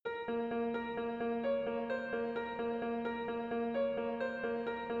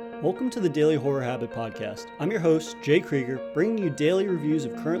Welcome to the Daily Horror Habit Podcast. I'm your host, Jay Krieger, bringing you daily reviews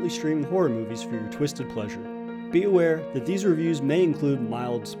of currently streaming horror movies for your twisted pleasure. Be aware that these reviews may include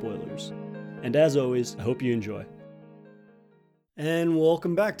mild spoilers. And as always, I hope you enjoy. And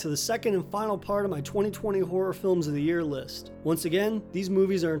welcome back to the second and final part of my 2020 Horror Films of the Year list. Once again, these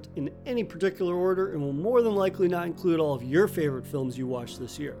movies aren't in any particular order and will more than likely not include all of your favorite films you watched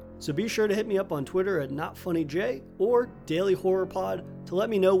this year. So be sure to hit me up on Twitter at NotFunnyJ or Daily Horror Pod to let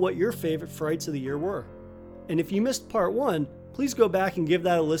me know what your favorite frights of the year were. And if you missed part 1, please go back and give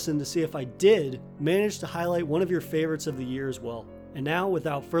that a listen to see if I did manage to highlight one of your favorites of the year as well. And now,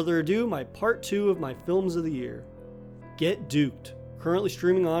 without further ado, my part 2 of my films of the year. Get Duked, currently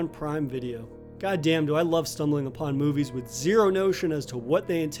streaming on Prime Video. Goddamn, do I love stumbling upon movies with zero notion as to what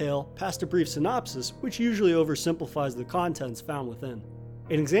they entail past a brief synopsis, which usually oversimplifies the contents found within.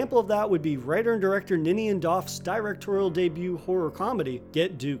 An example of that would be writer and director Ninian Doff's directorial debut horror comedy,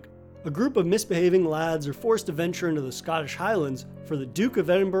 Get Duked. A group of misbehaving lads are forced to venture into the Scottish Highlands for the Duke of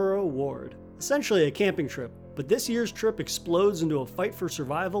Edinburgh Award, essentially a camping trip. But this year's trip explodes into a fight for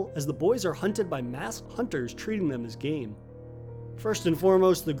survival as the boys are hunted by masked hunters treating them as game. First and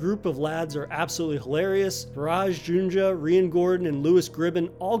foremost, the group of lads are absolutely hilarious. Viraj Junja, Rian Gordon, and Lewis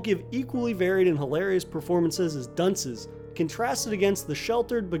Gribben all give equally varied and hilarious performances as dunces, contrasted against the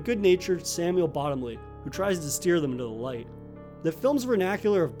sheltered but good-natured Samuel Bottomley, who tries to steer them into the light. The film's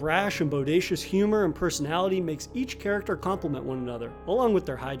vernacular of brash and bodacious humor and personality makes each character complement one another, along with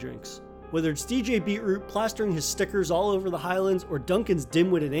their hijinks. Whether it's DJ Beetroot plastering his stickers all over the Highlands or Duncan's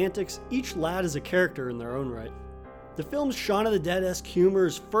dim-witted antics, each lad is a character in their own right. The film's Shaun of the Dead-esque humor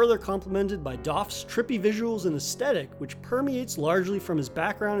is further complemented by Doff's trippy visuals and aesthetic, which permeates largely from his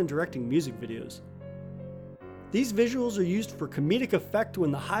background in directing music videos. These visuals are used for comedic effect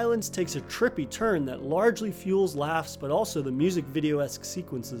when the Highlands takes a trippy turn that largely fuels laughs but also the music video-esque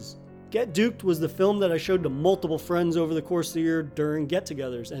sequences. Get Duked was the film that I showed to multiple friends over the course of the year during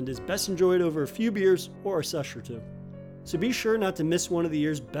get-togethers and is best enjoyed over a few beers or a sesh or two. So be sure not to miss one of the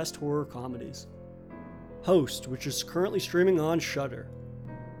year's best horror comedies. Host, which is currently streaming on Shudder.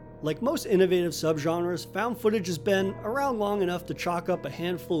 Like most innovative subgenres, found footage has been around long enough to chalk up a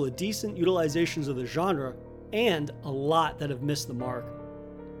handful of decent utilizations of the genre, and a lot that have missed the mark.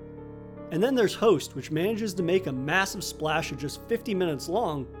 And then there's Host, which manages to make a massive splash at just 50 minutes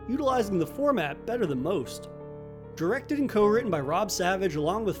long, utilizing the format better than most. Directed and co-written by Rob Savage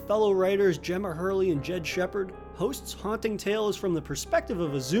along with fellow writers Gemma Hurley and Jed Shepard, Host's haunting tale is from the perspective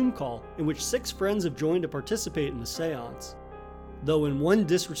of a Zoom call in which 6 friends have joined to participate in a seance. Though when one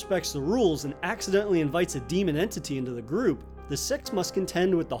disrespects the rules and accidentally invites a demon entity into the group, the 6 must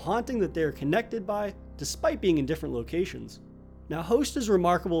contend with the haunting that they are connected by, despite being in different locations. Now, Host is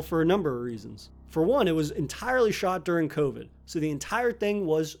remarkable for a number of reasons. For one, it was entirely shot during COVID, so the entire thing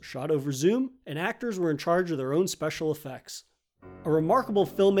was shot over Zoom, and actors were in charge of their own special effects. A remarkable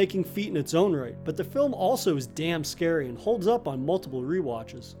filmmaking feat in its own right, but the film also is damn scary and holds up on multiple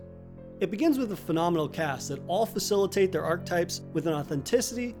rewatches. It begins with a phenomenal cast that all facilitate their archetypes with an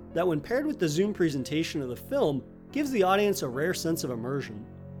authenticity that, when paired with the Zoom presentation of the film, gives the audience a rare sense of immersion.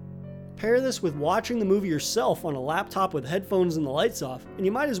 Pair this with watching the movie yourself on a laptop with headphones and the lights off, and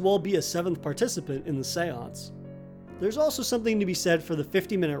you might as well be a 7th participant in the seance. There's also something to be said for the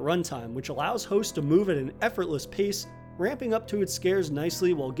 50-minute runtime, which allows Host to move at an effortless pace, ramping up to its scares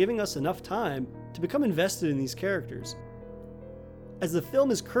nicely while giving us enough time to become invested in these characters. As the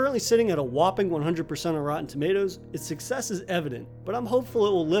film is currently sitting at a whopping 100% on Rotten Tomatoes, its success is evident, but I'm hopeful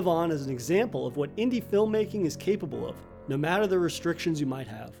it will live on as an example of what indie filmmaking is capable of, no matter the restrictions you might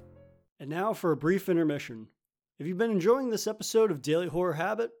have. And now for a brief intermission. If you've been enjoying this episode of Daily Horror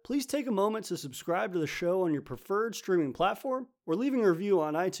Habit, please take a moment to subscribe to the show on your preferred streaming platform or leaving a review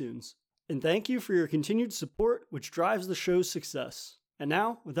on iTunes. And thank you for your continued support, which drives the show's success. And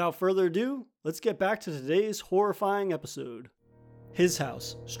now, without further ado, let's get back to today's horrifying episode. His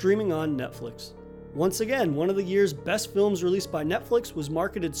House, streaming on Netflix. Once again, one of the year's best films released by Netflix was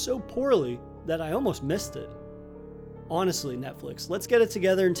marketed so poorly that I almost missed it. Honestly, Netflix, let's get it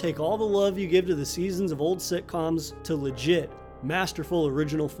together and take all the love you give to the seasons of old sitcoms to legit, masterful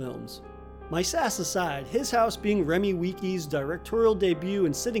original films. My sass aside, His House being Remy Weeke's directorial debut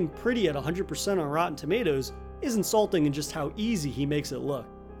and sitting pretty at 100% on Rotten Tomatoes is insulting in just how easy he makes it look.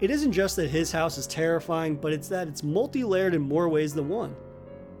 It isn't just that His House is terrifying, but it's that it's multi-layered in more ways than one.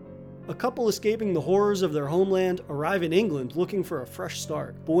 A couple escaping the horrors of their homeland arrive in England looking for a fresh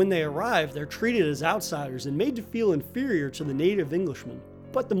start, but when they arrive, they're treated as outsiders and made to feel inferior to the native Englishmen.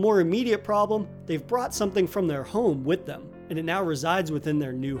 But the more immediate problem, they've brought something from their home with them, and it now resides within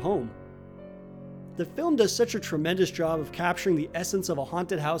their new home. The film does such a tremendous job of capturing the essence of a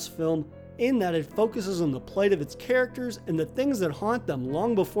haunted house film in that it focuses on the plight of its characters and the things that haunt them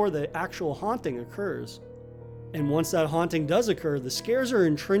long before the actual haunting occurs. And once that haunting does occur, the scares are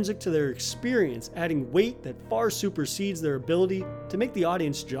intrinsic to their experience, adding weight that far supersedes their ability to make the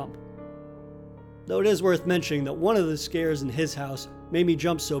audience jump. Though it is worth mentioning that one of the scares in his house made me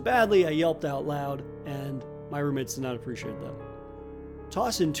jump so badly I yelped out loud, and my roommates did not appreciate that.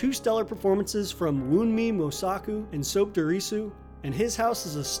 Toss in 2 stellar performances from Wunmi Mosaku and Soap Dorisu, and his house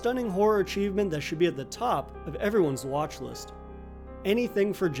is a stunning horror achievement that should be at the top of everyone's watch list.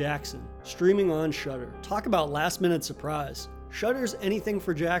 Anything for Jackson, streaming on Shudder. Talk about last-minute surprise. Shudder's Anything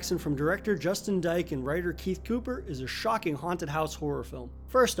for Jackson from director Justin Dyke and writer Keith Cooper is a shocking haunted house horror film.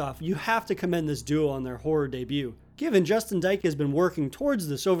 First off, you have to commend this duo on their horror debut, given Justin Dyke has been working towards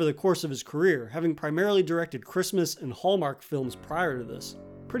this over the course of his career, having primarily directed Christmas and Hallmark films prior to this.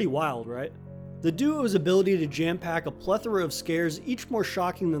 Pretty wild, right? The duo's ability to jam-pack a plethora of scares, each more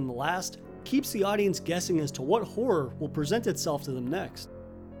shocking than the last, keeps the audience guessing as to what horror will present itself to them next.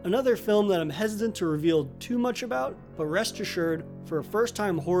 Another film that I'm hesitant to reveal too much about, but rest assured, for a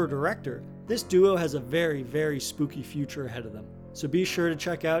first-time horror director, this duo has a very, very spooky future ahead of them. So be sure to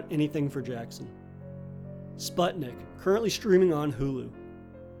check out Anything for Jackson. Sputnik, currently streaming on Hulu.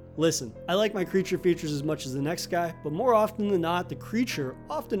 Listen, I like my creature features as much as the next guy, but more often than not, the creature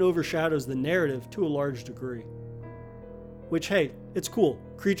often overshadows the narrative to a large degree. Which, hey, it's cool.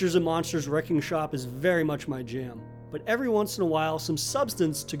 Creatures and Monsters Wrecking Shop is very much my jam. But every once in a while, some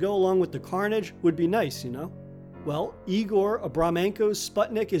substance to go along with the carnage would be nice, you know? Well, Igor Abramenko's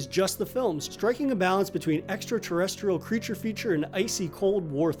Sputnik is just the film, striking a balance between extraterrestrial creature feature and icy cold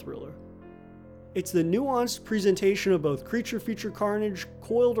war thriller. It's the nuanced presentation of both creature feature carnage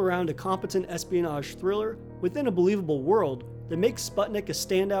coiled around a competent espionage thriller within a believable world that makes Sputnik a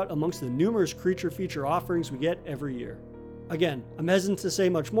standout amongst the numerous creature feature offerings we get every year. Again, I'm hesitant to say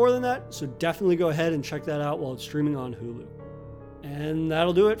much more than that, so definitely go ahead and check that out while it's streaming on Hulu. And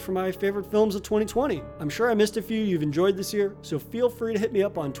that'll do it for my favorite films of 2020. I'm sure I missed a few you've enjoyed this year, so feel free to hit me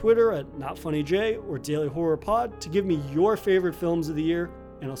up on Twitter at NotFunnyJ or Daily Horror Pod to give me your favorite films of the year,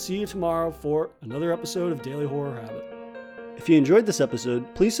 and I'll see you tomorrow for another episode of Daily Horror Habit. If you enjoyed this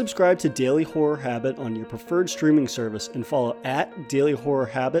episode, please subscribe to Daily Horror Habit on your preferred streaming service and follow @Daily Horror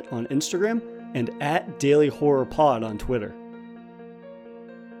Habit on Instagram and @Daily Horror Pod on Twitter.